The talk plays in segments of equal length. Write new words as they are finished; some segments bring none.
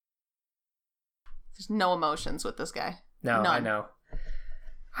There's no emotions with this guy. No, None. I know.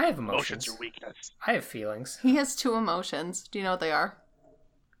 I have emotions. Emotions are weakness. I have feelings. He has 2 emotions. Do you know what they are?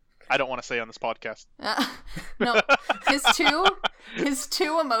 I don't want to say on this podcast. No, his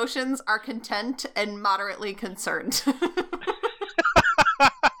two emotions are content and moderately concerned.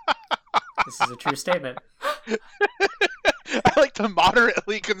 This is a true statement. I like to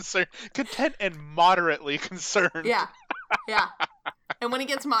moderately concerned, content and moderately concerned. Yeah. And when he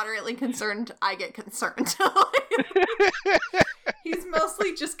gets moderately concerned, I get concerned. He's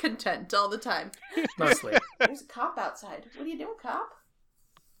mostly just content all the time. Mostly. There's a cop outside. What are you doing, cop?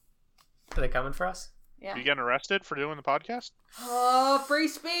 Are they coming for us? Yeah. You getting arrested for doing the podcast? Oh, free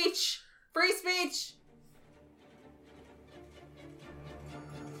speech! Free speech!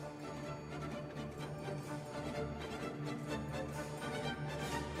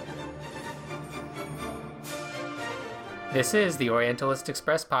 This is the Orientalist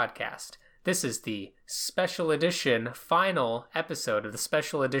Express podcast. This is the special edition final episode of the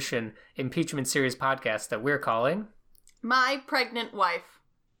special edition impeachment series podcast that we're calling My Pregnant Wife.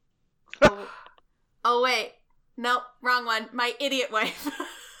 Oh wait. Nope, wrong one. My Idiot Wife.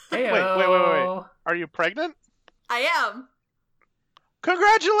 Heyo. Wait. Are you pregnant? I am.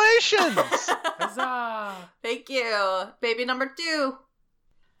 Congratulations! Huzzah! Thank you. Baby number 2.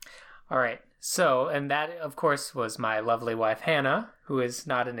 All right. So, and that, of course, was my lovely wife, Hannah, who is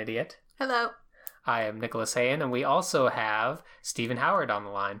not an idiot. Hello. I am Nicholas Hayen, and we also have Stephen Howard on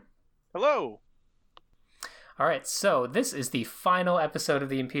the line. Hello. All right, so this is the final episode of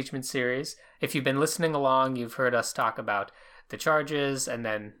the impeachment series. If you've been listening along, you've heard us talk about the charges, and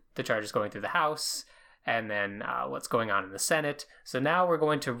then the charges going through the House, and then what's going on in the Senate. So now we're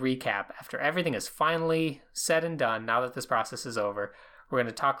going to recap. After everything is finally said and done, now that this process is over, we're going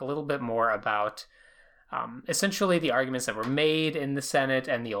to talk a little bit more about essentially the arguments that were made in the Senate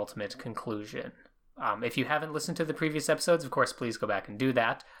and the ultimate conclusion. If you haven't listened to the previous episodes, of course, please go back and do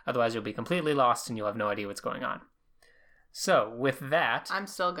that. Otherwise, you'll be completely lost and you'll have no idea what's going on. So, with that... I'm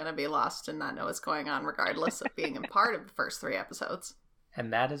still going to be lost and not know what's going on regardless of being a part of the first 3 episodes.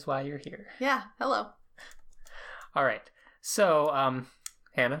 And that is why you're here. Yeah, hello. All right. So,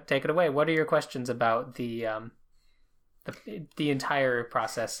 Hannah, take it away. What are your questions about the entire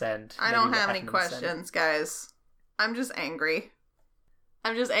process? And I don't have any questions, guys. I'm just angry.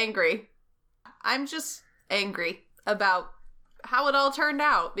 I'm just angry about how it all turned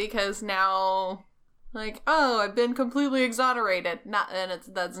out, because now, like, oh, I've been completely exonerated.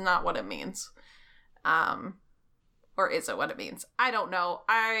 That's not what it means. Or is it what it means? I don't know.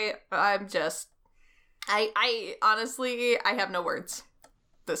 I honestly, I have no words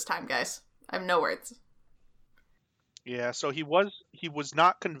this time, guys. I have no words. Yeah, so he was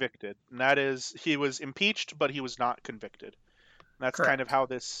not convicted. And that is, he was impeached, but he was not convicted. And that's Correct. kind of how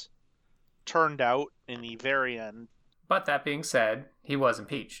this turned out in the very end. But that being said, he was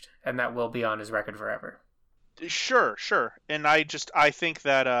impeached, and that will be on his record forever. Sure. And I think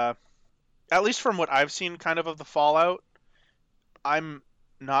that, at least from what I've seen kind of the fallout, I'm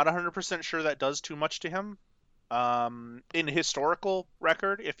not 100% sure that does too much to him. In historical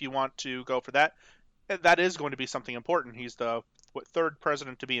record, if you want to go for that, that is going to be something important. He's the 3rd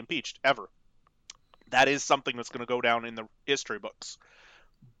president to be impeached ever. That is something that's going to go down in the history books.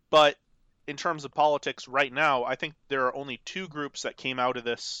 But in terms of politics right now, I think there are only 2 groups that came out of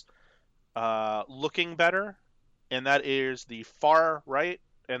this looking better, and that is the far right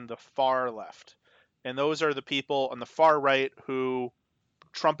and the far left. And those are the people on the far right who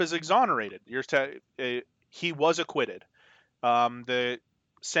Trump is exonerated. He was acquitted. The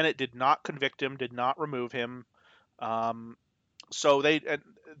Senate did not convict him, did not remove him. So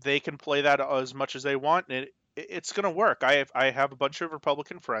they can play that as much as they want, and it's going to work. I have a bunch of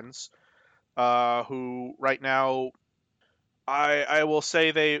Republican friends who right now, I will say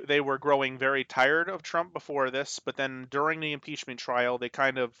they were growing very tired of Trump before this, but then during the impeachment trial, they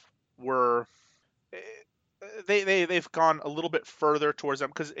kind of were... They've gone a little bit further towards them,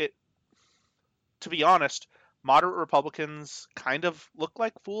 because to be honest, moderate Republicans kind of look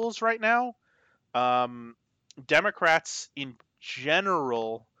like fools right now. Democrats in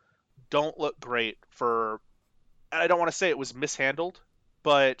general don't look great and I don't want to say it was mishandled,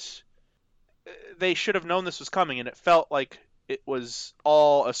 but they should have known this was coming, and it felt like it was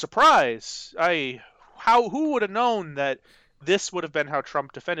all a surprise. Who would have known that this would have been how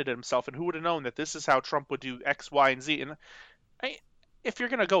Trump defended himself, and who would have known that this is how Trump would do X, Y, and Z? And if you're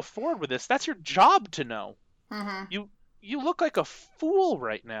going to go forward with this, that's your job to know. Mm-hmm. You look like a fool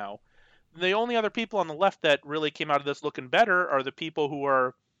right now. The only other people on the left that really came out of this looking better are the people who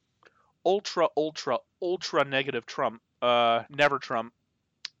are ultra negative Trump, never Trump.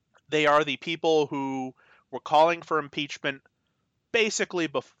 They are the people who were calling for impeachment basically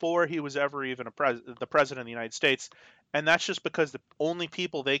before he was ever even the president of the United States. And that's just because the only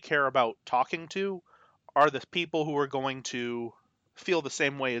people they care about talking to are the people who are going to feel the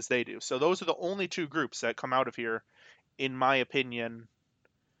same way as they do. So those are the only two groups that come out of here, in my opinion,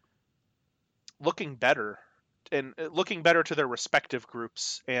 looking better, and looking better to their respective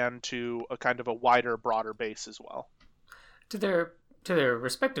groups and to a kind of a wider, broader base as well. To their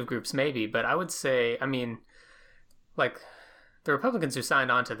respective groups, maybe, but I would say, I mean, like, the Republicans who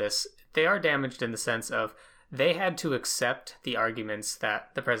signed on to this, they are damaged in the sense of they had to accept the arguments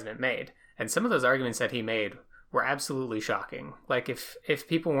that the president made. And some of those arguments that he made were absolutely shocking. Like, if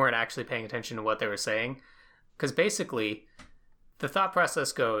people weren't actually paying attention to what they were saying, because basically the thought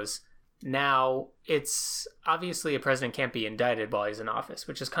process goes, now it's obviously a president can't be indicted while he's in office,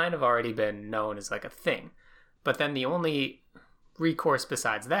 which has kind of already been known as like a thing. But then the only recourse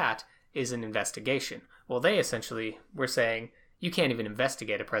besides that is an investigation. Well, they essentially were saying, you can't even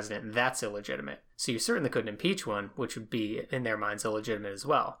investigate a president, that's illegitimate. So you certainly couldn't impeach one, which would be, in their minds, illegitimate as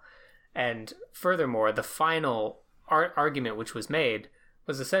well. And furthermore, the final argument which was made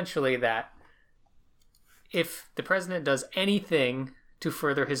was essentially that if the president does anything to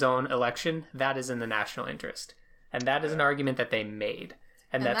further his own election, that is in the national interest. And that is an argument that they made.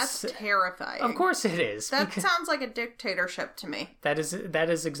 And that's terrifying. Of course it is. That sounds like a dictatorship to me. That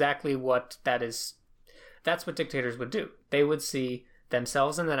is exactly what that is. That's what dictators would do. They would see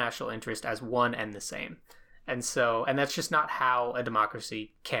themselves and the national interest as one and the same. And that's just not how a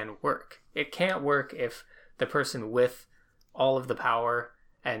democracy can work. It can't work if the person with all of the power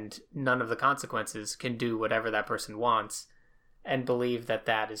and none of the consequences can do whatever that person wants and believe that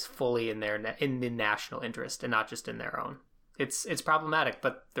that is fully in the national interest and not just in their own. It's problematic,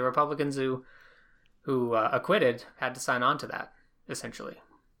 but the Republicans who acquitted had to sign on to that, essentially.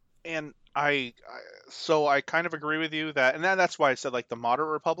 And I kind of agree with you that, and that's why I said like the moderate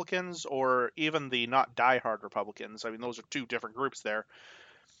Republicans or even the not diehard Republicans. I mean, those are two different groups there.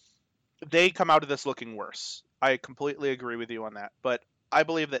 They come out of this looking worse. I completely agree with you on that. But I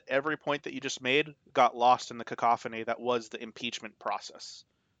believe that every point that you just made got lost in the cacophony that was the impeachment process.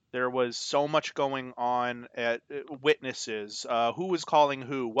 There was so much going on at witnesses, who was calling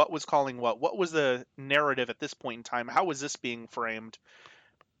who, what was calling what was the narrative at this point in time, how was this being framed?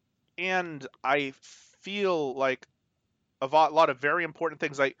 And I feel like a lot of very important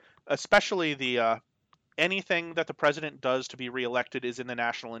things, like especially the anything that the president does to be reelected is in the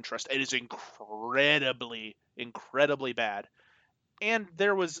national interest. It is incredibly, incredibly bad. And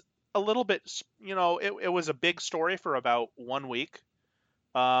there was a little bit, it was a big story for about 1 week.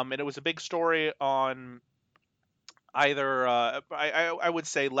 And it was a big story on either, I would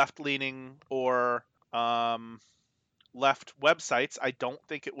say, left-leaning or left websites. I don't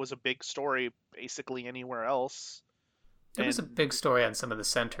think it was a big story basically anywhere else. It was a big story on some of the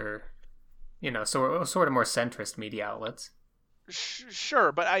center, sort of more centrist media outlets.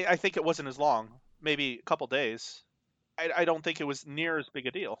 Sure, but I think it wasn't as long. Maybe a couple days. I don't think it was near as big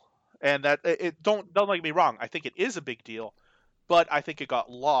a deal. And that don't get me wrong. I think it is a big deal. But I think it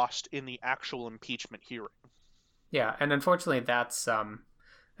got lost in the actual impeachment hearing. Yeah, and unfortunately, that's a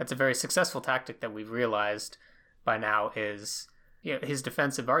very successful tactic that we've realized by now. Is his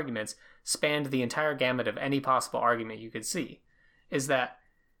defensive arguments spanned the entire gamut of any possible argument you could see. Is that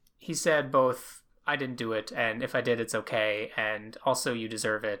he said both, I didn't do it, and if I did, it's okay, and also you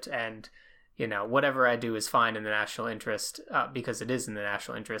deserve it, and whatever I do is fine in the national interest because it is in the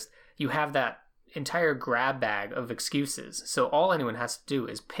national interest. You have that entire grab bag of excuses. So all anyone has to do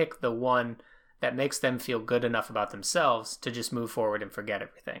is pick the one that makes them feel good enough about themselves to just move forward and forget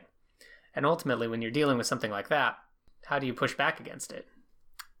everything. And ultimately, when you're dealing with something like that, how do you push back against it?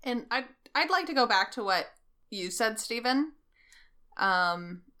 And I'd like to go back to what you said, Stephen,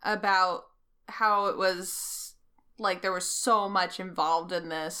 about how it was like there was so much involved in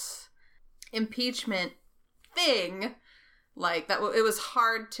this impeachment thing, like that it was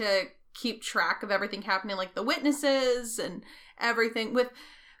hard to keep track of everything happening, like the witnesses and everything.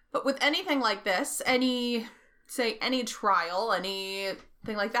 But with anything like this, any trial, anything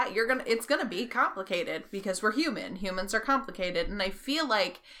like that, it's gonna be complicated because we're human. Humans are complicated, and I feel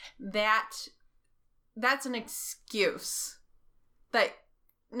like that's an excuse. That,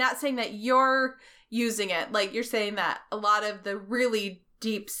 not saying that you're using it, like you're saying that a lot of the really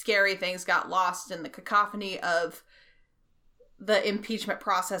deep, scary things got lost in the cacophony of the impeachment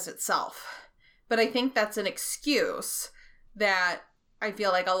process itself. But I think that's an excuse that I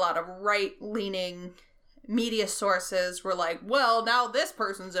feel like a lot of right-leaning media sources were like, well, now this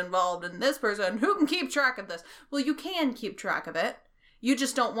person's involved and this person, who can keep track of this? Well, you can keep track of it. You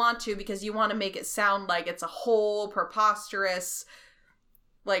just don't want to because you want to make it sound like it's a whole preposterous,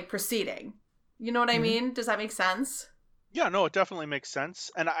 like, proceeding. You know what I mean? Does that make sense? Yeah, no, it definitely makes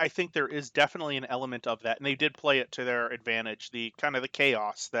sense. And I think there is definitely an element of that. And they did play it to their advantage, the kind of the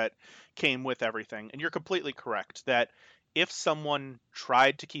chaos that came with everything. And you're completely correct that if someone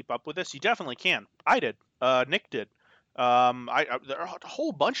tried to keep up with this, you definitely can. I did. Nick did. There are a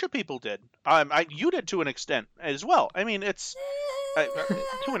whole bunch of people did. You did to an extent as well. I mean, it's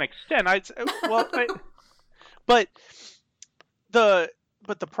to an extent. But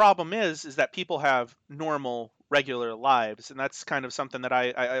the problem is that people have normal, regular lives, and that's kind of something that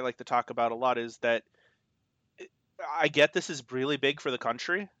I like to talk about a lot. Is that I get this is really big for the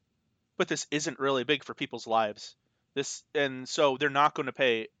country, but this isn't really big for people's lives. And so they're not going to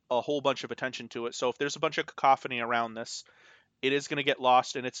pay a whole bunch of attention to it. So if there's a bunch of cacophony around this, it is going to get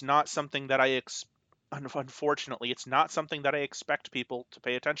lost, and it's not something that unfortunately, it's not something that I expect people to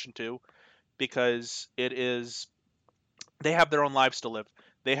pay attention to, because they have their own lives to live.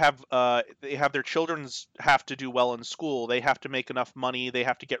 They have their children's have to do well in school. They have to make enough money. They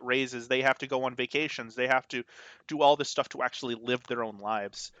have to get raises. They have to go on vacations. They have to do all this stuff to actually live their own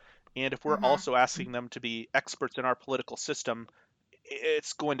lives. And if we're also asking them to be experts in our political system,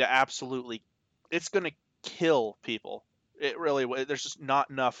 it's going to kill people. It really, there's just not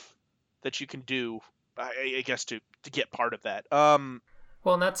enough that you can do, I guess, to get part of that. Well,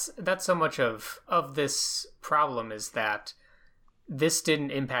 and that's so much of this problem, is that this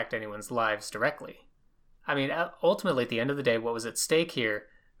didn't impact anyone's lives directly. I mean, ultimately, at the end of the day, what was at stake here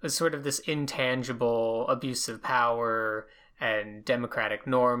was sort of this intangible abuse of power and democratic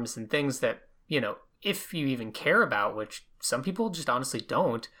norms and things that, if you even care about, which some people just honestly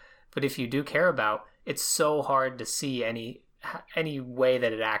don't, but if you do care about, it's so hard to see any way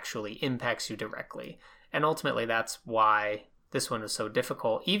that it actually impacts you directly. And ultimately, that's why this one is so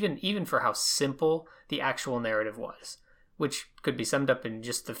difficult, even for how simple the actual narrative was, which could be summed up in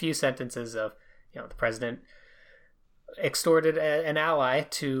just a few sentences of, the president extorted an ally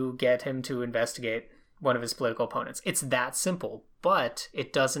to get him to investigate one of his political opponents. It's that simple, but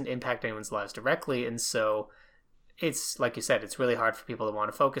it doesn't impact anyone's lives directly. And so it's, like you said, it's really hard for people to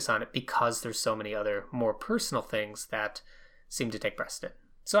want to focus on it because there's so many other more personal things that seem to take precedent.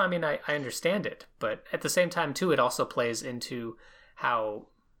 So, I mean, I understand it, but at the same time, too, it also plays into how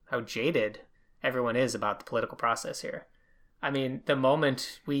jaded everyone is about the political process here. I mean, the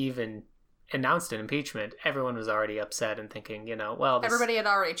moment we even announced an impeachment, everyone was already upset and thinking, everybody had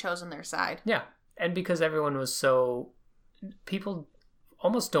already chosen their side. Yeah. And because everyone was people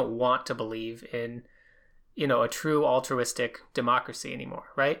almost don't want to believe in, a true altruistic democracy anymore,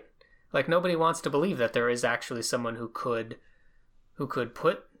 right? Like, nobody wants to believe that there is actually someone who could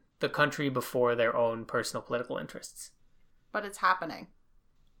put the country before their own personal political interests. But it's happening.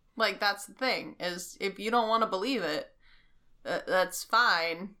 Like, that's the thing, is if you don't want to believe it, that's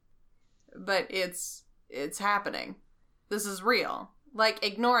fine, but it's happening. This is real. Like,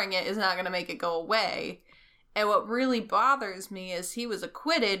 ignoring it is not going to make it go away. And what really bothers me is he was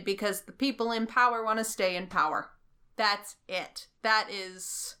acquitted because the people in power want to stay in power. That's it.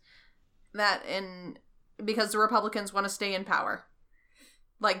 Because the Republicans want to stay in power.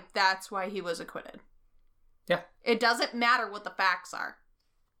 Like, that's why he was acquitted. Yeah. It doesn't matter what the facts are.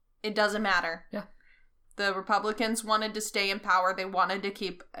 It doesn't matter. Yeah. The Republicans wanted to stay in power. They wanted to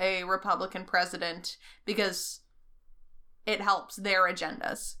keep a Republican president because it helps their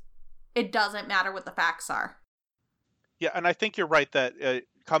agendas. It doesn't matter what the facts are. Yeah, and I think you're right that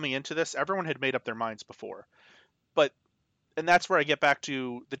coming into this, everyone had made up their minds before. And that's where I get back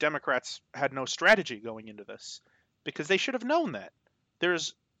to the Democrats had no strategy going into this, because they should have known that.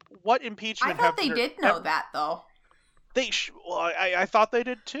 What impeachment? I thought they did know that, though. I thought they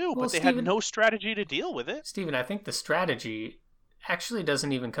did too, but they Stephen, had no strategy to deal with it. Stephen, I think the strategy actually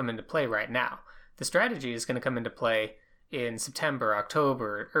doesn't even come into play right now. The strategy is going to come into play in September,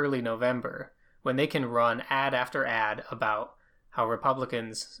 October, early November, when they can run ad after ad about how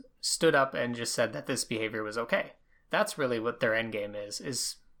Republicans stood up and just said that this behavior was okay. That's really what their end game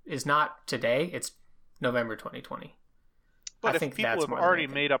is not today, it's November 2020. But if people have already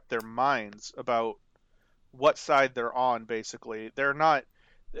made up their minds about what side they're on, basically, they're not,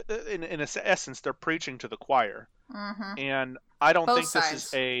 in essence, they're preaching to the choir. Mm-hmm. And I don't think sides. This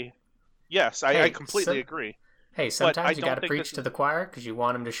is a... Yes, I completely agree. Hey, sometimes you got to preach to the choir because you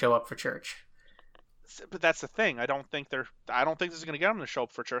want them to show up for church. But that's the thing. I don't think this is going to get them to show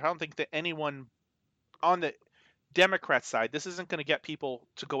up for church. I don't think that anyone on the Democrat side, this isn't going to get people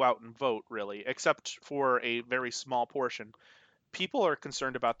to go out and vote, really, except for a very small portion. people are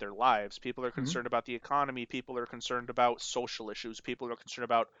concerned about their lives. People are Mm-hmm. concerned about the economy. People are concerned about social issues. People are concerned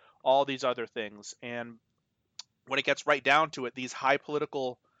about all these other things. And when it gets right down to it, these high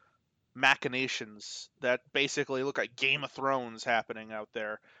political machinations that basically look like Game of Thrones happening out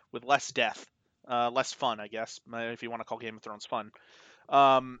there with less death, less fun, I guess, if you want to call Game of Thrones fun.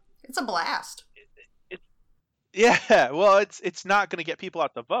 It's a blast. Yeah, well, it's not going to get people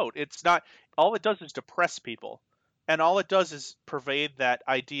out to vote. It's not. All it does is depress people, and all it does is pervade that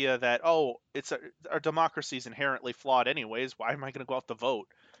idea that, oh, our democracy is inherently flawed anyways. Why am I going to go out to vote?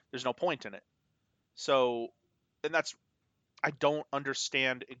 There's no point in it. So, and that's, I don't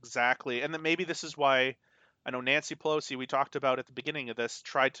understand exactly, and then maybe this is why I know Nancy Pelosi, we talked about at the beginning of this,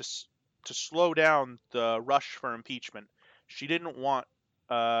 tried to slow down the rush for impeachment. She didn't want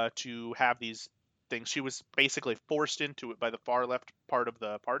to have these things. She was basically forced into it by the far left part of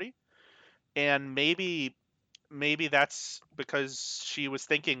the party, and maybe that's because she was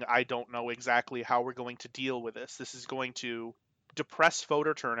thinking, I don't know exactly how we're going to deal with this. This is going to depress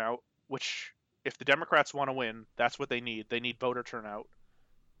voter turnout, which, if the Democrats want to win, that's what they need. They need voter turnout,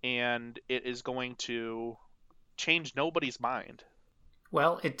 and it is going to change nobody's mind.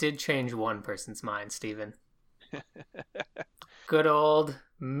 Well, it did change one person's mind, Stephen. Good old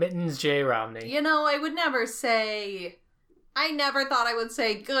Mittens J. Romney. You know, I would never say... I never thought I would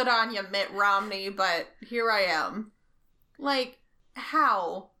say, good on you, Mitt Romney, but here I am. Like,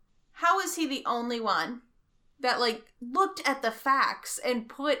 how? How is he the only one that, like, looked at the facts and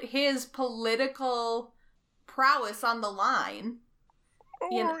put his political prowess on the line?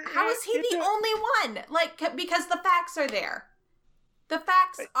 You know, how is he the only one? Like, because the facts are there. The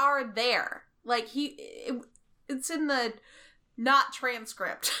facts are there. Like, it's in the not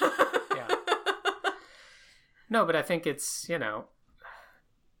transcript. Yeah. No, but I think it's, you know,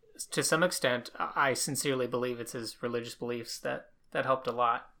 to some extent, I sincerely believe it's his religious beliefs that helped a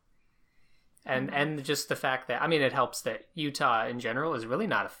lot. And just the fact that, I mean, it helps that Utah in general is really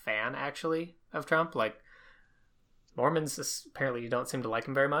not a fan, actually, of Trump. Like, Mormons apparently don't seem to like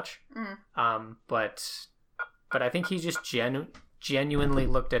him very much. But I think he just genuinely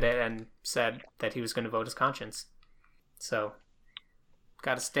looked at it and said that he was going to vote his conscience. So,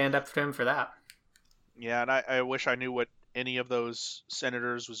 got to stand up for him for that. Yeah, and I wish I knew what any of those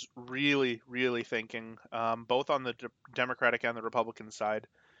senators was really, really thinking, both on the Democratic and the Republican side.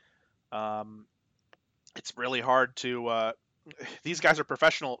 It's really hard to... these guys are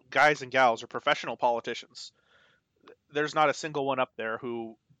professional... Guys and gals are professional politicians. There's not a single one up there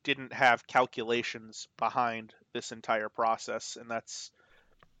who didn't have calculations behind this entire process, and that's...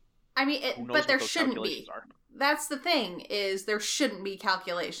 I mean, but there shouldn't be. That's the thing, is there shouldn't be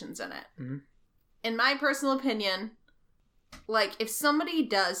calculations in it. Mm-hmm. In my personal opinion, like, if somebody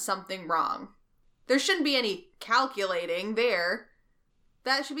does something wrong, there shouldn't be any calculating there.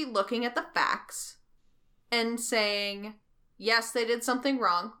 That should be looking at the facts and saying, yes, they did something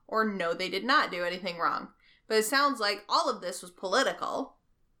wrong, or no, they did not do anything wrong. But it sounds like all of this was political.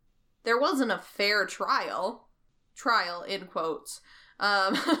 There wasn't a fair trial in quotes.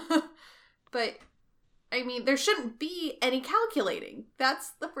 But, I mean, there shouldn't be any calculating.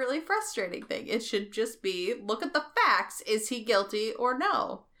 That's the really frustrating thing. It should just be, look at the facts. Is he guilty or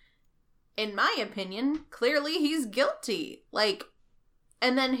no? In my opinion, clearly he's guilty. Like,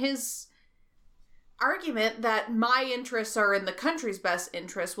 and then his argument that my interests are in the country's best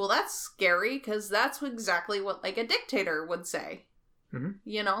interest, well, that's scary, because that's exactly what, like, a dictator would say. Mm-hmm.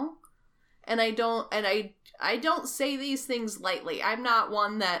 You know? And I don't say these things lightly. I'm not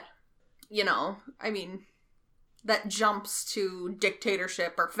one that, you know, I mean, that jumps to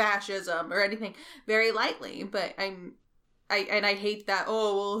dictatorship or fascism or anything very lightly, but I hate that,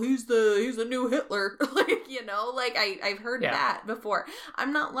 oh, well, he's the new Hitler. Like, you know, like, I've heard that before.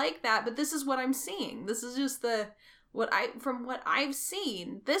 I'm not like that, but this is what I'm seeing. This is just from what I've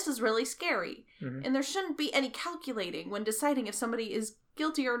seen, this is really scary. Mm-hmm. And there shouldn't be any calculating when deciding if somebody is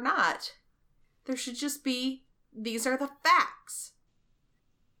guilty or not. There should just be, these are the facts.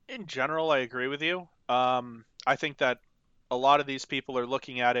 In general, I agree with you. I think that a lot of these people are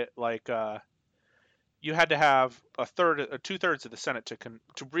looking at it like you had to have two-thirds of the Senate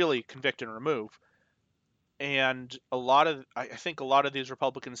to really convict and remove. And I think a lot of these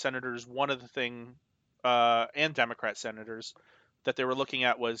Republican senators, one of the thing, and Democrat senators, that they were looking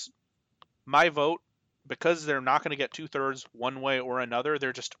at was, my vote, because they're not going to get two-thirds one way or another,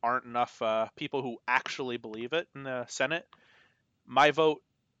 there just aren't enough people who actually believe it in the Senate. My vote,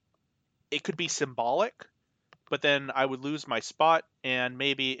 it could be symbolic, but then I would lose my spot, and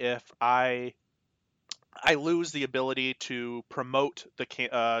maybe if I lose the ability to promote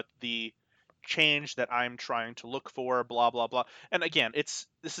the change that I'm trying to look for, blah blah blah. And again,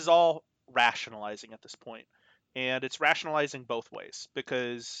 this is all rationalizing at this point, and it's rationalizing both ways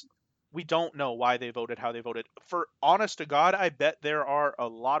because we don't know why they voted how they voted. For honest to God, I bet there are a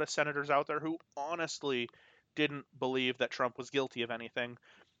lot of senators out there who honestly didn't believe that Trump was guilty of anything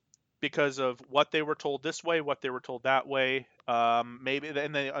because of what they were told this way, what they were told that way. Maybe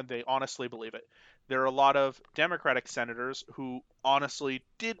and they honestly believe it. There are a lot of Democratic senators who honestly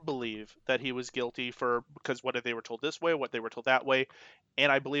did believe that he was guilty because what they were told this way, what they were told that way, and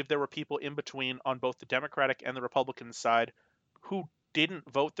I believe there were people in between on both the Democratic and the Republican side who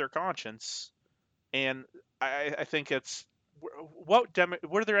didn't vote their conscience. And I think it's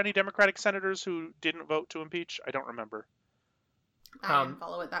were there any Democratic senators who didn't vote to impeach? I don't remember. I didn't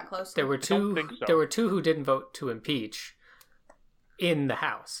follow it that closely. There were two. So. There were two who didn't vote to impeach in the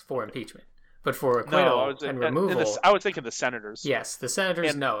House for impeachment, but for acquittal and removal. I was thinking the senators. Yes, the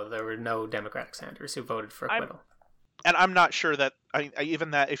senators. No, there were no Democratic senators who voted for acquittal. I'm not sure that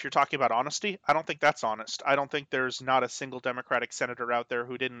even that if you're talking about honesty, I don't think that's honest. I don't think there's not a single Democratic senator out there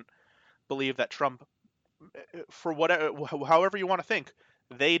who didn't believe that Trump, for whatever, however you want to think,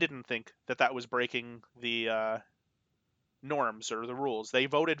 they didn't think that was breaking the norms or the rules. They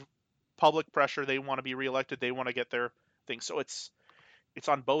voted public pressure. They want to be reelected. They want to get their thing. So it's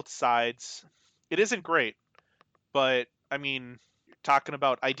on both sides. It isn't great, but I mean, you're talking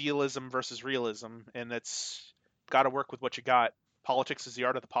about idealism versus realism, and it's got to work with what you got. Politics is the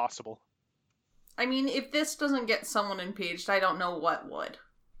art of the possible. I mean, if this doesn't get someone impeached, I don't know what would.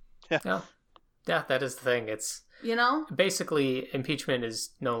 Yeah, that is the thing. It's basically impeachment is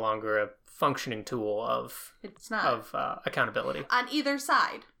no longer a functioning tool of accountability on either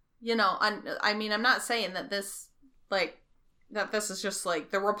side. I mean, I'm not saying that this is just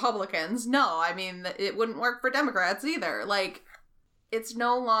like the Republicans. No, I mean it wouldn't work for Democrats either. It's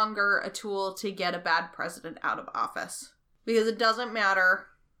no longer a tool to get a bad president out of office because it doesn't matter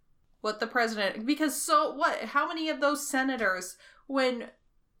what the president. Because so what? How many of those senators when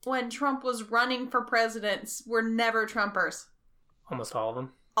Trump was running for president were never Trumpers? Almost all of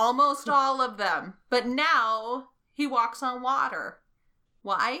them. Almost all of them. But now he walks on water.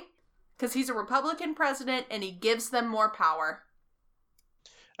 Why? Because he's a Republican president and he gives them more power.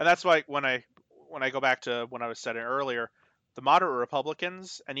 And that's why when I go back to when I was saying earlier, the moderate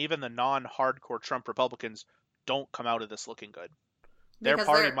Republicans and even the non-hardcore Trump Republicans don't come out of this looking good. Their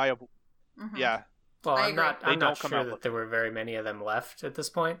party might have... Mm-hmm. Yeah. Well, I'm not sure that there were very many of them left at this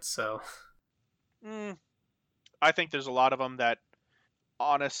point, so... I think there's a lot of them that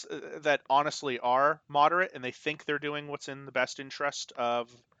honestly are moderate, and they think they're doing what's in the best interest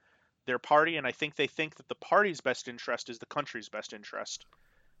of their party, and I think they think that the party's best interest is the country's best interest.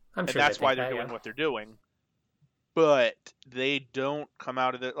 I'm sure that's why they're doing what they're doing. But they don't come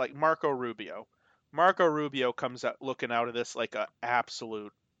out of it like Marco Rubio. Marco Rubio comes out looking out of this like a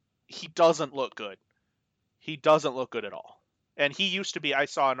absolute... He doesn't look good. He doesn't look good at all. And he used to be, I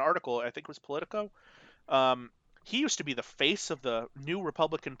saw an article, I think it was Politico, he used to be the face of the new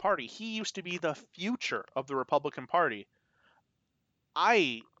Republican Party. He used to be the future of the Republican Party.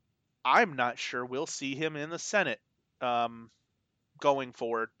 I'm not sure we'll see him in the Senate going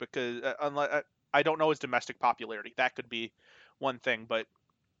forward because I don't know his domestic popularity. That could be one thing, but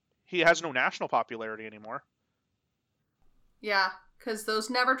he has no national popularity anymore. Yeah, because those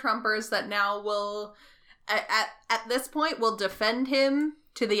never Trumpers that now will, at this point, will defend him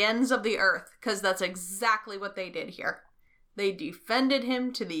to the ends of the earth, because that's exactly what they did here. They defended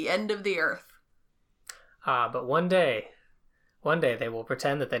him to the end of the earth. But one day they will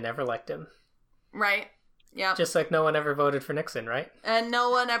pretend that they never liked him. Right. Yeah. Just like no one ever voted for Nixon, right? And no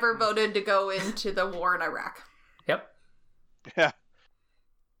one ever voted to go into the war in Iraq. Yep. Yeah.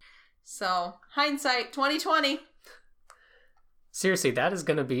 So, hindsight 2020. Seriously, that is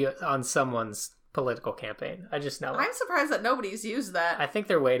going to be on someone's political campaign. I just know. I'm surprised that nobody's used that. I think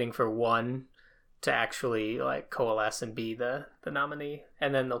they're waiting for one to actually coalesce and be the nominee,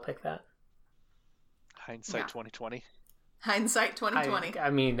 and then they'll pick that. Hindsight 2020. Hindsight 2020. I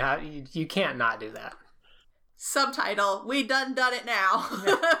mean, you can't not do that. Subtitle: We done it now.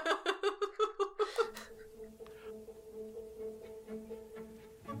 Yeah.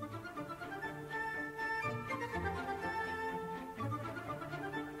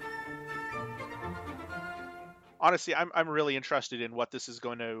 Honestly, I'm really interested in what this is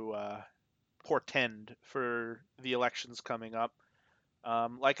going to portend for the elections coming up.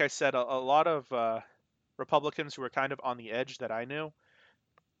 Like I said, a lot of Republicans who were kind of on the edge that I knew,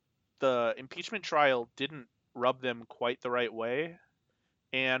 the impeachment trial didn't rub them quite the right way.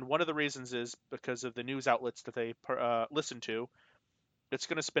 And one of the reasons is because of the news outlets that they listen to. it's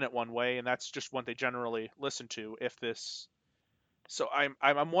going to spin it one way, and that's just what they generally listen to. If this, so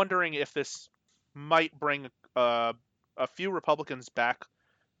I'm wondering if this might bring a few Republicans back,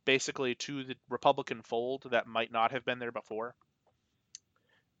 basically to the Republican fold that might not have been there before.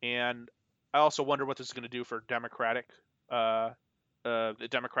 And I also wonder what this is going to do for the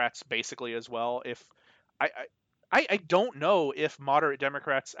Democrats basically as well. If I don't know if moderate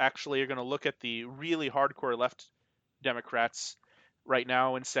Democrats actually are going to look at the really hardcore left Democrats right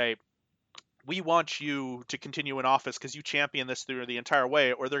now and say, we want you to continue in office because you champion this through the entire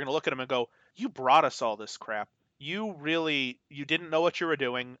way, or they're going to look at them and go, you brought us all this crap. You didn't know what you were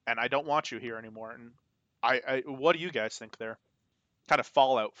doing, and I don't want you here anymore. And what do you guys think there? Kind of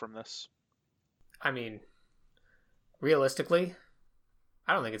fallout from this. I mean, realistically,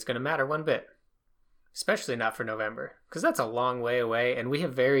 I don't think it's going to matter one bit. Especially not for November, because that's a long way away, and we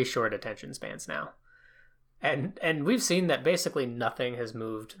have very short attention spans now. And we've seen that basically nothing has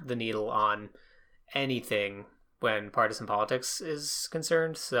moved the needle on anything when partisan politics is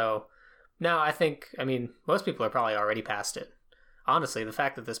concerned. So now I mean, most people are probably already past it. Honestly, the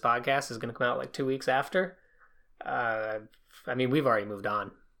fact that this podcast is going to come out like 2 weeks after, I mean, we've already moved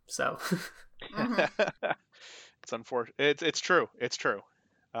on. So It's unfortunate. It's true. It's true.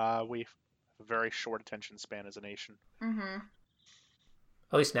 We have a very short attention span as a nation.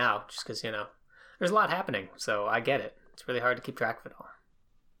 At least now, just because, there's a lot happening, so I get it. It's really hard to keep track of it all.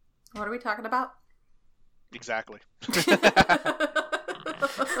 What are we talking about? Exactly.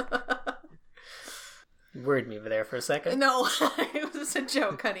 You worried me over there for a second. No, it was a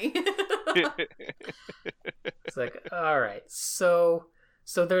joke, honey. It's like, all right, so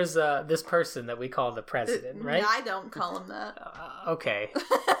there's this person that we call the president, right? I don't call him that. Okay.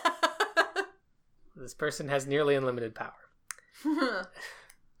 This person has nearly unlimited power.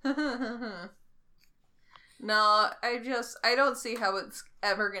 No, I don't see how it's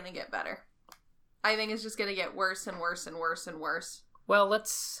ever going to get better. I think it's just going to get worse and worse and worse and worse. Well,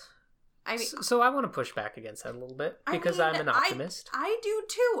 so I want to push back against that a little bit because I'm an optimist. I do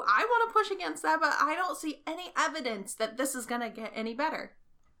too. I want to push against that, but I don't see any evidence that this is going to get any better.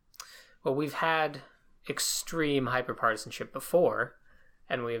 Well, we've had extreme hyperpartisanship before,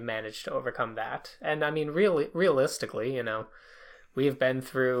 and we've managed to overcome that. And I mean, realistically,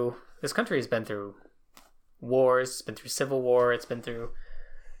 this country has been through wars, it's been through civil war, it's been through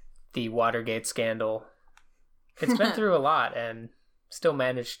the Watergate scandal. It's been through a lot and still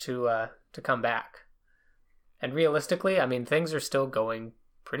managed to come back. And realistically, I mean, things are still going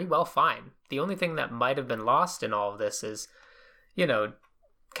pretty well fine. The only thing that might have been lost in all of this is,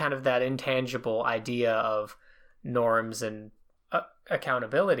 kind of that intangible idea of norms and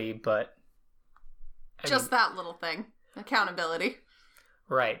accountability, but that little thing. Accountability.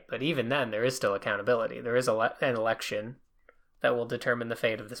 Right, but even then, there is still accountability. There is an election that will determine the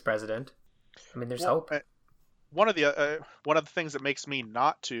fate of this president. I mean, there's hope. One of the things that makes me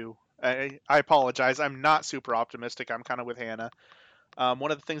not to, I apologize, I'm not super optimistic. I'm kind of with Hannah.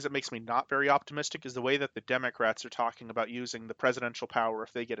 One of the things that makes me not very optimistic is the way that the Democrats are talking about using the presidential power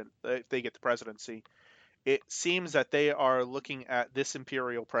if they get the presidency. It seems that they are looking at this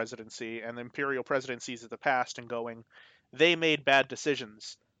imperial presidency and the imperial presidencies of the past and going, they made bad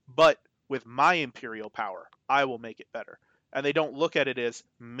decisions, but with my imperial power, I will make it better. And they don't look at it as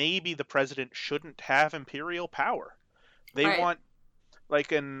maybe the president shouldn't have imperial power. They want,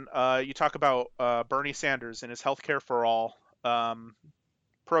 like you talk about Bernie Sanders and his Healthcare for All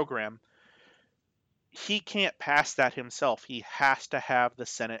program. He can't pass that himself. He has to have the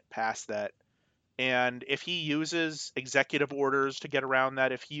Senate pass that. And if he uses executive orders to get around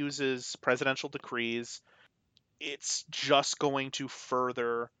that, if he uses presidential decrees, it's just going to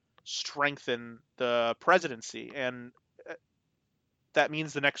further strengthen the presidency. And that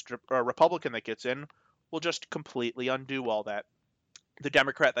means the next Republican that gets in will just completely undo all that. The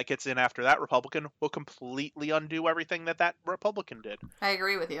Democrat that gets in after that Republican will completely undo everything that Republican did. I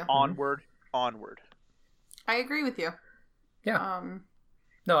agree with you. Onward. I agree with you. Yeah.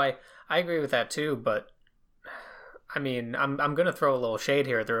 No, I agree with that too, but I mean, I'm going to throw a little shade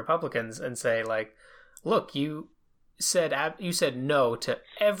here at the Republicans and say, like, look, you said no to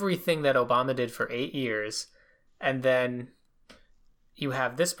everything that Obama did for 8 years, and then you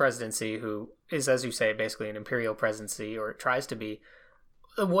have this presidency who is, as you say, basically an imperial presidency, or it tries to be.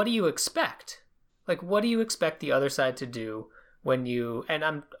 What do you expect? Like, what do you expect the other side to do when you, and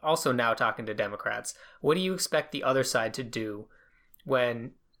I'm also now talking to Democrats, what do you expect the other side to do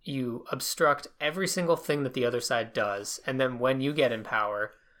when you obstruct every single thing that the other side does, and then when you get in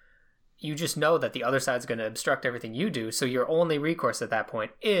power, you just know that the other side's going to obstruct everything you do, so your only recourse at that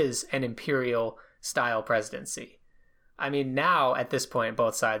point is an imperial-style presidency. I mean, now at this point,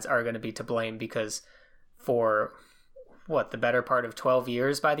 both sides are going to be to blame because for the better part of 12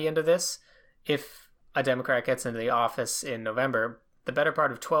 years by the end of this, if a Democrat gets into the office in November, the better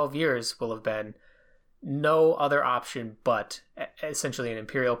part of 12 years will have been no other option but essentially an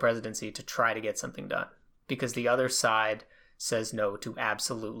imperial presidency to try to get something done because the other side says no to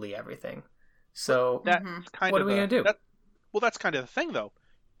absolutely everything. So that's kind what of are we going to do? That's kind of the thing, though.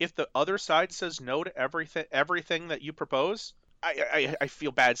 If the other side says no to everything that you propose, I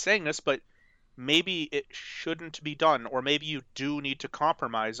feel bad saying this, but maybe it shouldn't be done, or maybe you do need to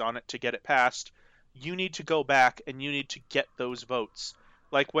compromise on it to get it passed. You need to go back and you need to get those votes.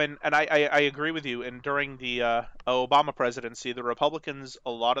 Like when, and I agree with you, and during the Obama presidency, the Republicans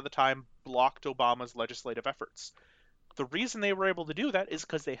a lot of the time blocked Obama's legislative efforts. The reason they were able to do that is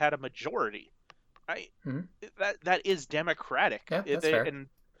because they had a majority. That is democratic. Yeah, that's fair. And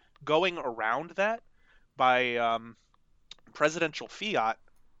going around that by presidential fiat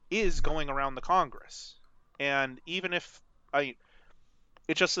is going around the Congress. And even if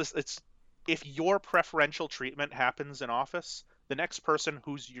if your preferential treatment happens in office, the next person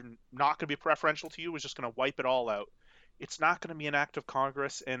you're not going to be preferential to you is just going to wipe it all out. It's not going to be an act of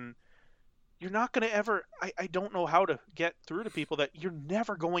Congress, and you're not going to ever. I don't know how to get through to people that you're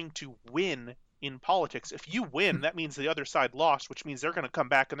never going to win in politics. If you win, that means the other side lost, which means they're going to come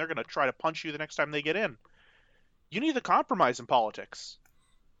back and they're going to try to punch you the next time they get in. You need to compromise in politics.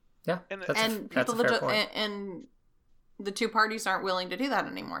 Yeah, and the two parties aren't willing to do that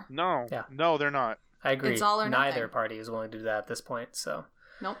anymore. No, they're not. I agree. It's all or nothing. Neither party is willing to do that at this point. So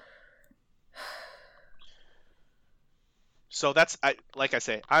nope. So like I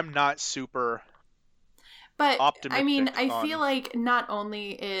say, I'm not super. But optimistic. I mean, I feel like not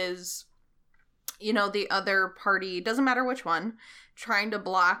only is, the other party, doesn't matter which one, trying to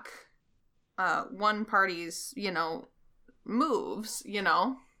block one party's, moves,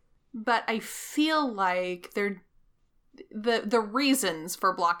 but I feel like the reasons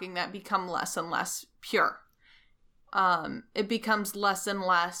for blocking that become less and less pure. It becomes less and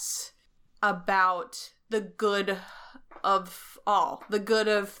less about the good of all, the good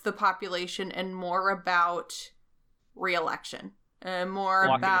of the population, and more about re-election. More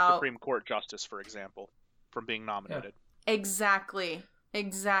blocking about a Supreme Court justice, for example, from being nominated. Yeah. Exactly.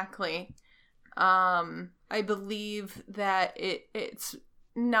 I believe that it's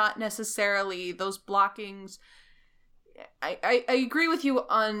not necessarily those blockings. I agree with you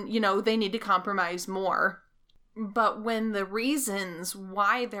on, they need to compromise more. But when the reasons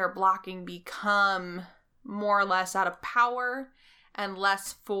why they're blocking become more or less out of power and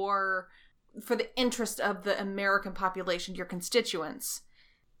less for the interest of the American population, your constituents,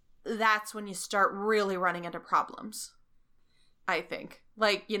 that's when you start really running into problems, I think.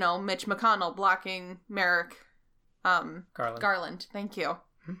 Like, Mitch McConnell blocking Merrick Garland. Thank you.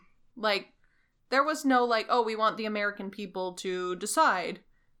 Mm-hmm. Like, there was no, we want the American people to decide.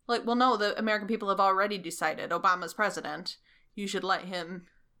 Like, well, no, the American people have already decided. Obama's president. You should let him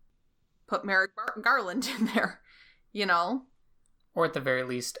put Merrick Garland in there, Or at the very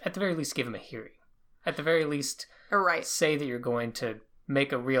least, give him a hearing. At the very least, right. Say that you're going to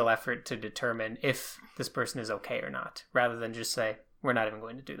make a real effort to determine if this person is okay or not, rather than just say, we're not even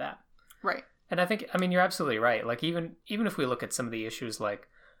going to do that. Right. And you're absolutely right. Like, even if we look at some of the issues I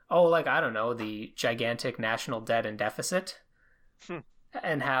don't know, the gigantic national debt and deficit,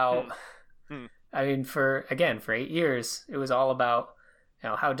 and how, for 8 years, it was all about,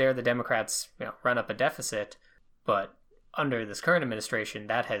 how dare the Democrats, run up a deficit, but under this current administration,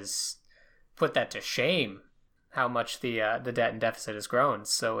 that has put that to shame, how much the debt and deficit has grown.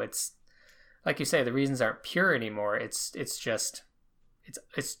 So it's, like you say, the reasons aren't pure anymore. It's just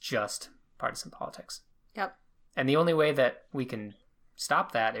partisan politics. Yep. And the only way that we can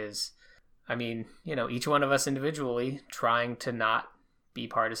stop that is, each one of us individually trying to not be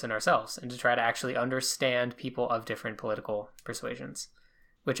partisan ourselves and to try to actually understand people of different political persuasions,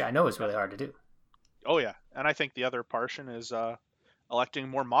 which I know is really hard to do. Oh, yeah. And I think the other portion is electing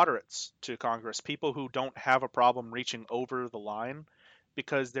more moderates to Congress, people who don't have a problem reaching over the line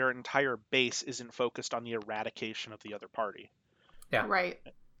because their entire base isn't focused on the eradication of the other party. Yeah. Right.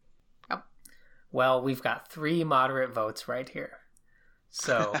 Yep. Well, we've got 3 moderate votes right here.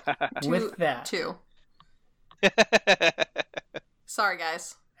 So, with that... 2. Sorry,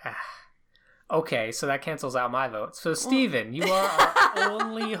 guys. Okay, so that cancels out my vote. So, Steven, you are our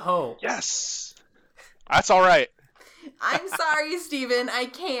only hope. Yes! That's all right. I'm sorry, Steven. I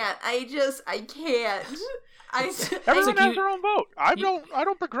can't. I can't. Everyone has their own vote. I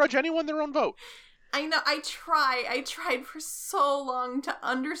don't begrudge anyone their own vote. I know. I tried for so long to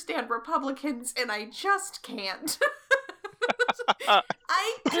understand Republicans, and I just can't.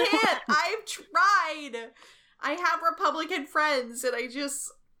 I can't. I've tried. I have Republican friends, and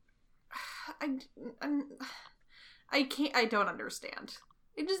I can't. I don't understand.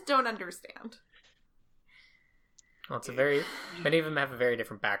 I just don't understand. Well, many of them have a very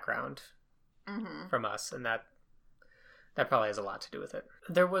different background from us, and that probably has a lot to do with it.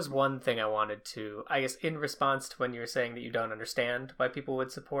 There was one thing I wanted to, I guess, in response to when you were saying that you don't understand why people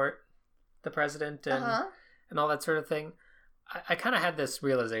would support the president and all that sort of thing. I kind of had this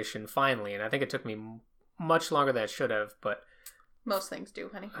realization finally, and I think it took me much longer than it should have, but... Most things do,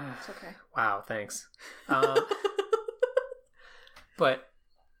 honey. It's okay. Wow, thanks. But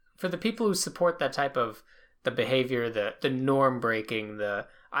for the people who support that type of the behavior, the norm breaking,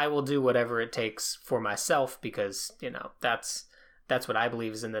 I will do whatever it takes for myself because, that's what I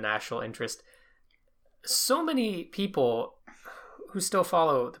believe is in the national interest. So many people who still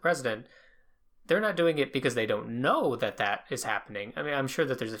follow the president, they're not doing it because they don't know that is happening. I mean, I'm sure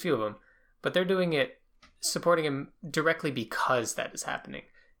that there's a few of them, but they're doing it, supporting him directly because that is happening.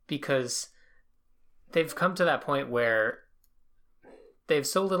 Because they've come to that point where they have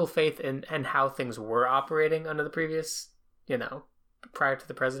so little faith in how things were operating under the previous, prior to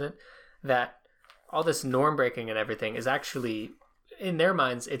the president, that all this norm breaking and everything is actually, in their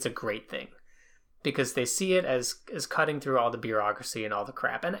minds, it's a great thing. Because they see it as cutting through all the bureaucracy and all the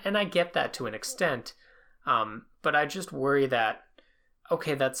crap. And I get that to an extent. But I just worry that,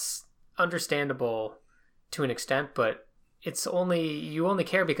 okay, that's understandable to an extent, but you only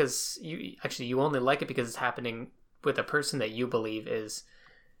care because you only like it because it's happening with a person that you believe is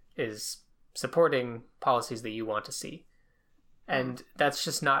supporting policies that you want to see. And that's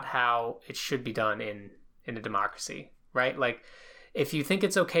just not how it should be done in a democracy, right? Like, if you think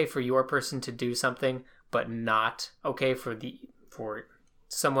it's okay for your person to do something, but not okay for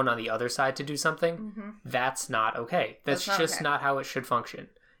someone on the other side to do something, that's not okay. That's just okay. Not how it should function.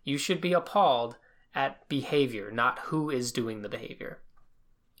 You should be appalled at behavior, not who is doing the behavior.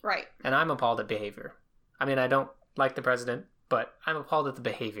 Right. And I'm appalled at behavior. I mean, I don't like the president, but I'm appalled at the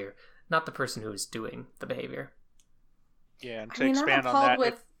behavior, not the person who is doing the behavior. Yeah, and to expand on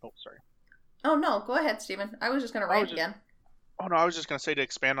that... sorry. Oh, no, go ahead, Stephen. I was just going to rant again. Oh, no, I was just going to say, to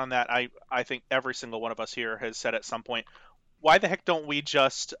expand on that, I think every single one of us here has said at some point, why the heck don't we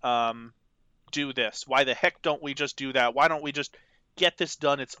just do this? Why the heck don't we just do that? Why don't we just get this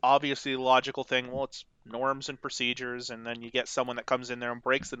done? It's obviously the logical thing. Well, it's norms and procedures, and then you get someone that comes in there and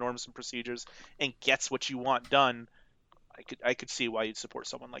breaks the norms and procedures and gets what you want done. I could see why you'd support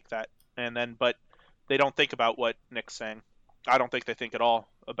someone like that. But they don't think about what Nick's saying. I don't think they think at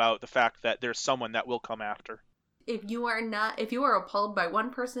all about the fact that there's someone that will come after. If you are appalled by one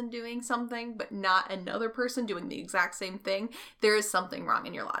person doing something, but not another person doing the exact same thing, there is something wrong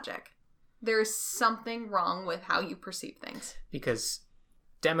in your logic. There is something wrong with how you perceive things. Because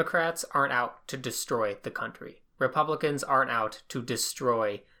Democrats aren't out to destroy the country. Republicans aren't out to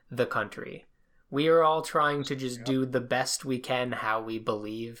destroy the country. We are all trying to just do the best we can how we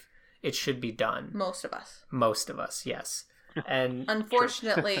believe it should be done. Most of us. Most of us, yes. And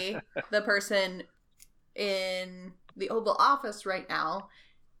unfortunately, the person in the Oval Office right now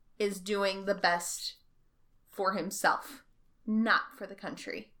is doing the best for himself, not for the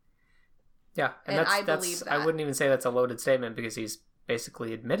country. Yeah, and I believe that. I wouldn't even say that's a loaded statement because he's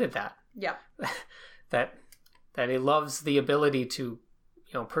basically admitted that. Yeah. that he loves the ability to,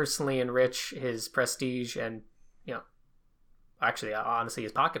 personally enrich his prestige and, actually, honestly,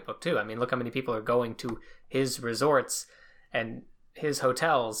 his pocketbook too. I mean, look how many people are going to his resorts and his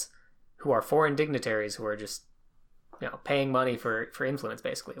hotels who are foreign dignitaries who are just, paying money for influence,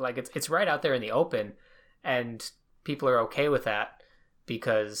 basically. Like, it's right out there in the open, and people are okay with that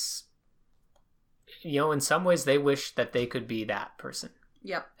because, in some ways they wish that they could be that person.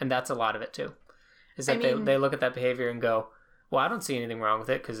 Yep. And that's a lot of it too. Is that they look at that behavior and go, well, I don't see anything wrong with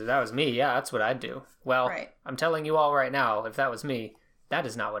it because if that was me, yeah, that's what I'd do. Well, right. I'm telling you all right now, if that was me, that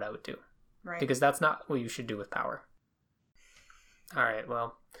is not what I would do. Right. Because that's not what you should do with power. All right,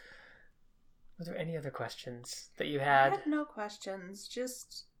 well, were there any other questions that you had? I had no questions,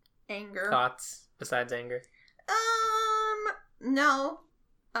 just anger. Thoughts besides anger? No.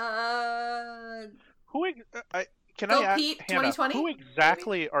 Pete, 2020? Who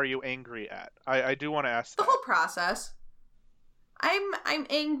exactly are you angry at? I do want to ask the whole process. I'm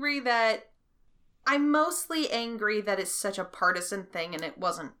angry that I'm mostly angry that it's such a partisan thing and it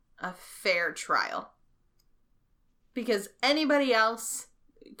wasn't a fair trial. Because anybody else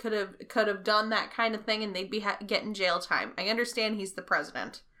could have done that kind of thing and they'd be getting jail time. I understand he's the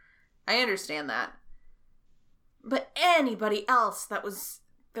president. I understand that. But anybody else that was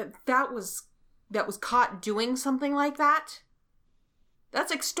that was caught doing something like that,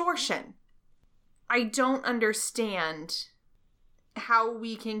 that's extortion. I don't understand how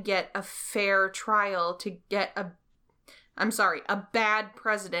we can get a fair trial to get a bad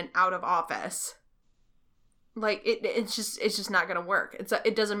president out of office. Like, it's just not gonna work.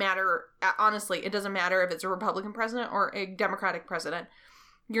 It doesn't matter, honestly, it doesn't matter if it's a Republican president or a Democratic president.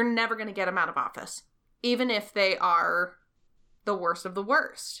 You're never gonna get them out of office, even if they are the worst of the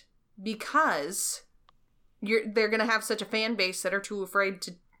worst, because they're gonna have such a fan base that are too afraid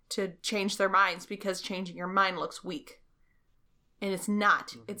to change their minds, because changing your mind looks weak. And it's not.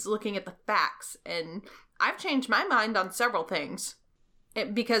 Mm-hmm. It's looking at the facts. And I've changed my mind on several things.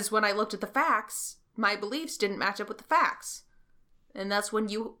 Because when I looked at the facts, my beliefs didn't match up with the facts. And that's when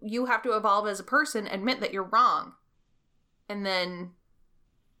you have to evolve as a person, admit that you're wrong. And then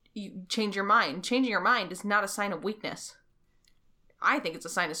you change your mind. Changing your mind is not a sign of weakness. I think it's a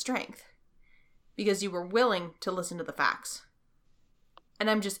sign of strength. Because you were willing to listen to the facts. And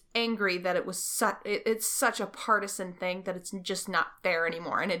I'm just angry that it's such a partisan thing that it's just not fair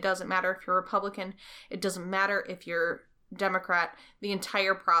anymore. And it doesn't matter if you're Republican. It doesn't matter if you're Democrat. The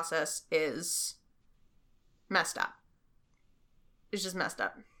entire process is messed up. It's just messed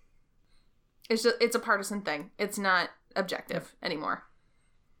up. It's a partisan thing. It's not objective anymore.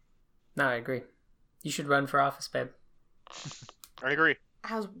 No, I agree. You should run for office, babe. I agree.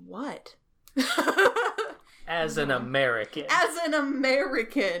 As what? As an American. As an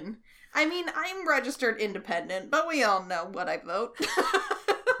American. I mean, I'm registered independent, but we all know what I vote.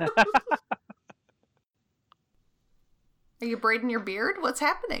 Are you braiding your beard? What's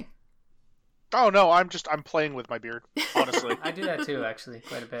happening? Oh, no, I'm playing with my beard, honestly. I do that too, actually,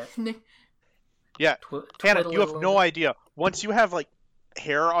 quite a bit. Yeah. Hannah, you have no idea. Once you have, like,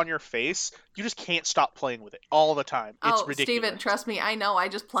 hair on your face, you just can't stop playing with it all the time. It's ridiculous. Steven, trust me, I know. I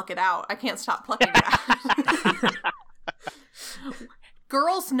just pluck it out. I can't stop plucking it out.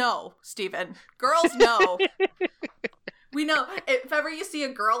 Girls know, Steven. Girls know. We know. If ever you see a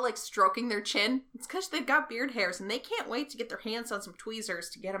girl, like, stroking their chin, it's because they've got beard hairs, and they can't wait to get their hands on some tweezers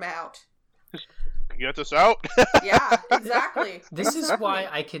to get them out. Get this out? Yeah, exactly. This is why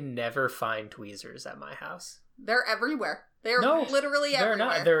I can never find tweezers at my house. They're everywhere. They're literally everywhere. They're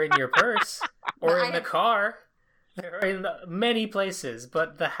not. They're in your purse or in the car. They're in many places,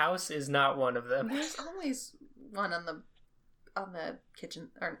 but the house is not one of them. There's always one on the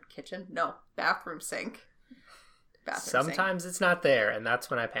bathroom sink. Sometimes it's not there, and that's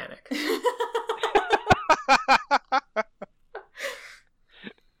when I panic.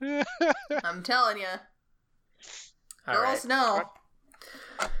 I'm telling you. Girls know.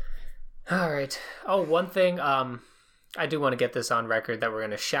 All right. Oh, one thing. I do want to get this on record that we're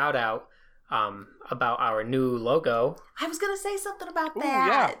going to shout out about our new logo. I was going to say something about that.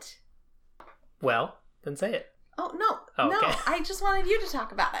 Yeah. Well, then say it. Oh, no. Okay. No, I just wanted you to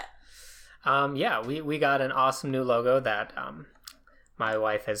talk about it. Yeah, we got an awesome new logo that my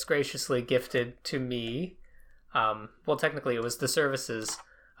wife has graciously gifted to me. Well, technically, it was the services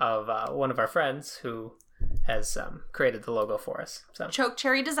of one of our friends who has created the logo for us. So Choke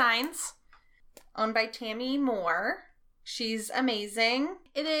Cherry Designs, owned by Tammy Moore. She's amazing.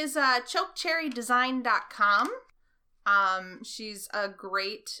 It is chokecherrydesign.com. She's a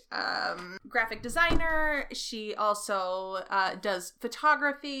great graphic designer. She also does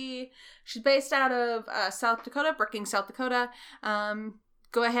photography. She's based out of South Dakota, Brookings, South Dakota.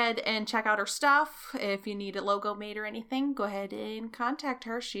 Go ahead and check out her stuff. If you need a logo made or anything, go ahead and contact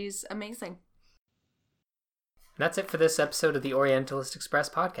her. She's amazing. That's it for this episode of the Orientalist Express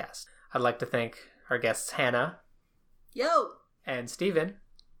podcast. I'd like to thank our guests Hannah. Yo! And Steven.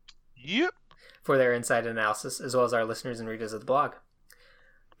 Yep. For their insight and analysis, as well as our listeners and readers of the blog.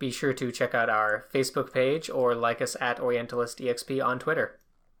 Be sure to check out our Facebook page or like us at OrientalistEXP on Twitter.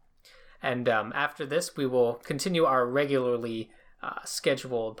 And after this, we will continue our regularly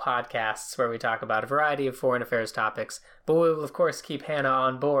scheduled podcasts where we talk about a variety of foreign affairs topics. But we will, of course, keep Hannah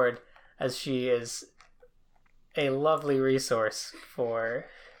on board as she is a lovely resource for...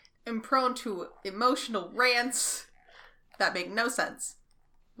 I'm prone to emotional rants that make no sense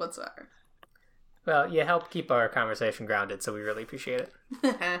whatsoever. Well, you help keep our conversation grounded, so we really appreciate it.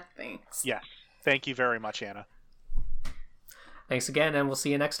 Thanks. Yeah. Thank you very much, Anna. Thanks again, and we'll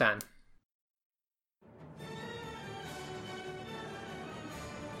see you next time.